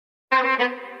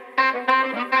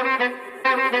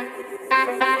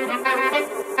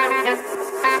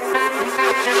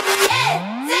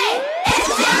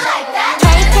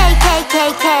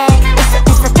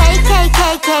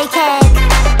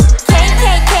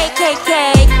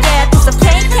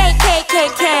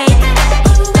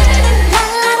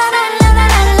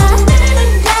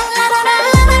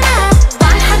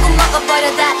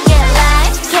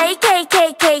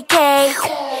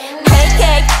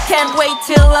Can't wait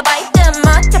till I bite them.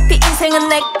 어차피 인생은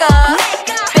내꺼.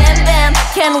 Bam bam.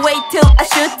 Can't wait till I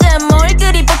shoot them. 뭘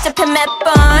그리 복잡해 몇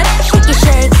번. Shake it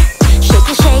shake, shake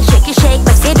it shake, shake it shake,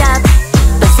 bust it up,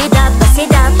 bust it up, bust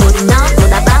it up. 우리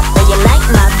너무나 바빠, you like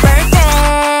my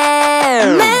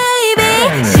birthday. Maybe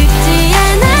쉽지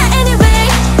않아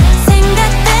anyway.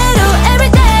 생각대로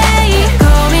everyday.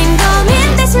 고민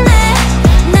대신에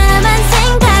나만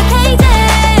생각해 이제.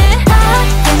 다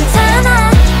괜찮아.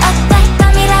 어떨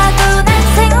밤이라도 날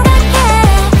생각해.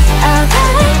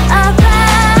 Alright,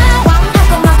 alright.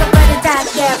 하고 먹어버리자,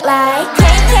 get like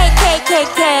cake, cake, cake,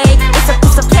 cake, cake. It's a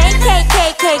piece of cake, cake,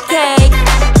 cake, cake, cake.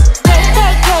 Cake,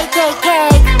 cake, cake, cake,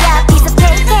 cake. Yeah, piece of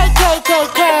cake, cake, cake,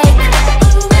 cake, cake.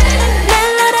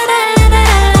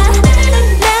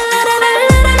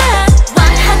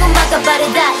 하고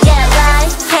먹어버리자, get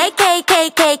like cake, cake,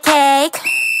 cake, cake, cake.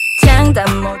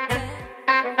 장담 못해.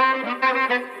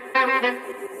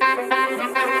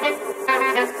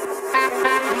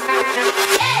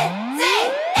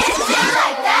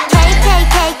 Cake, cake,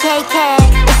 cake, cake,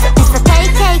 cake. It's a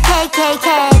cake, cake, cake, cake,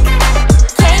 cake.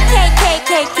 Cake, cake, cake,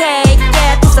 cake, cake.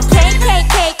 Yeah, piece of cake, cake,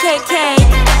 cake, cake, cake.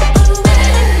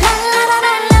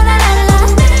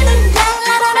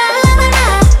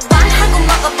 하고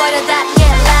먹어버려다,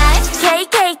 get like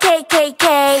cake, cake, cake, cake,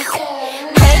 cake.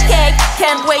 Cake, cake,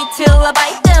 can't wait till I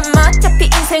bite them. 어차피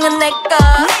인생은 내꺼.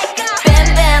 Bam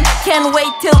bam, can't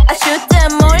wait till I shoot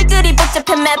them. 뭘 그리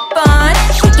복잡해 몇 번.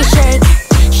 Shake it shake,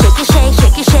 shake it shake,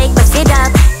 shake it shake, bust it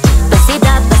up, bust it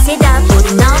up, bust it up.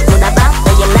 우리 너무나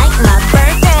바빠, you like my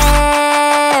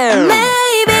birthday.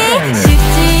 Maybe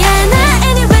쉽지 않아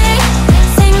anyway.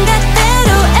 생각대로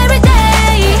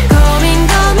everyday. 고민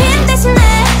대신에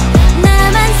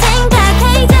나만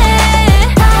생각해 이제.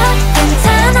 다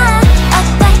괜찮아.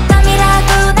 어떨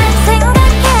밤이라도 날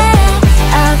생각해.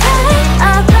 Alright,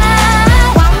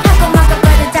 alright. 하고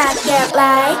먹어버리자, get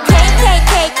like cake, cake,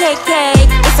 cake, cake, cake.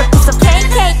 It's a piece of cake,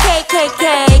 cake, cake, cake,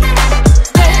 cake.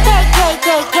 Cake, cake, cake,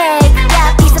 cake, cake. Yeah,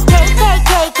 piece of cake, cake,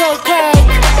 cake, cake, cake.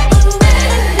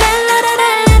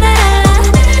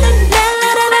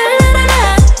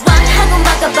 하고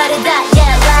먹어버리자,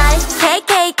 yeah, like cake,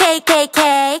 cake, cake, cake,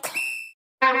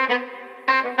 cake.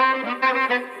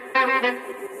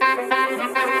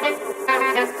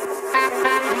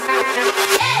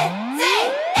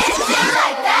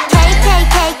 Cake, cake,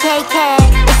 cake, cake,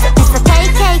 cake. It's a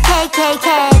cake, cake, cake, cake,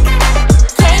 cake.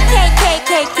 Cake, cake, cake,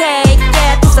 cake, cake.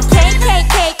 Yeah, piece of cake, cake,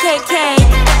 cake, cake,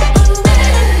 cake.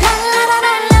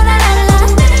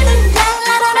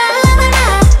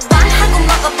 하고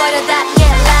먹어버려다,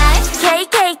 yeah, like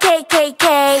cake, cake, cake, cake,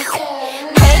 cake.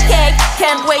 Cake, cake,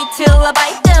 can't wait till I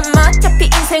bite them. 어차피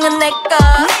인생은 내꺼.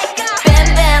 Bam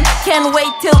bam, can't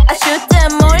wait till I shoot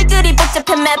them. 뭘 그리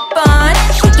복잡해 몇 번.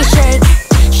 Shake it shake,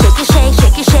 shake it shake,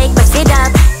 shake it shake, bust it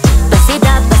up,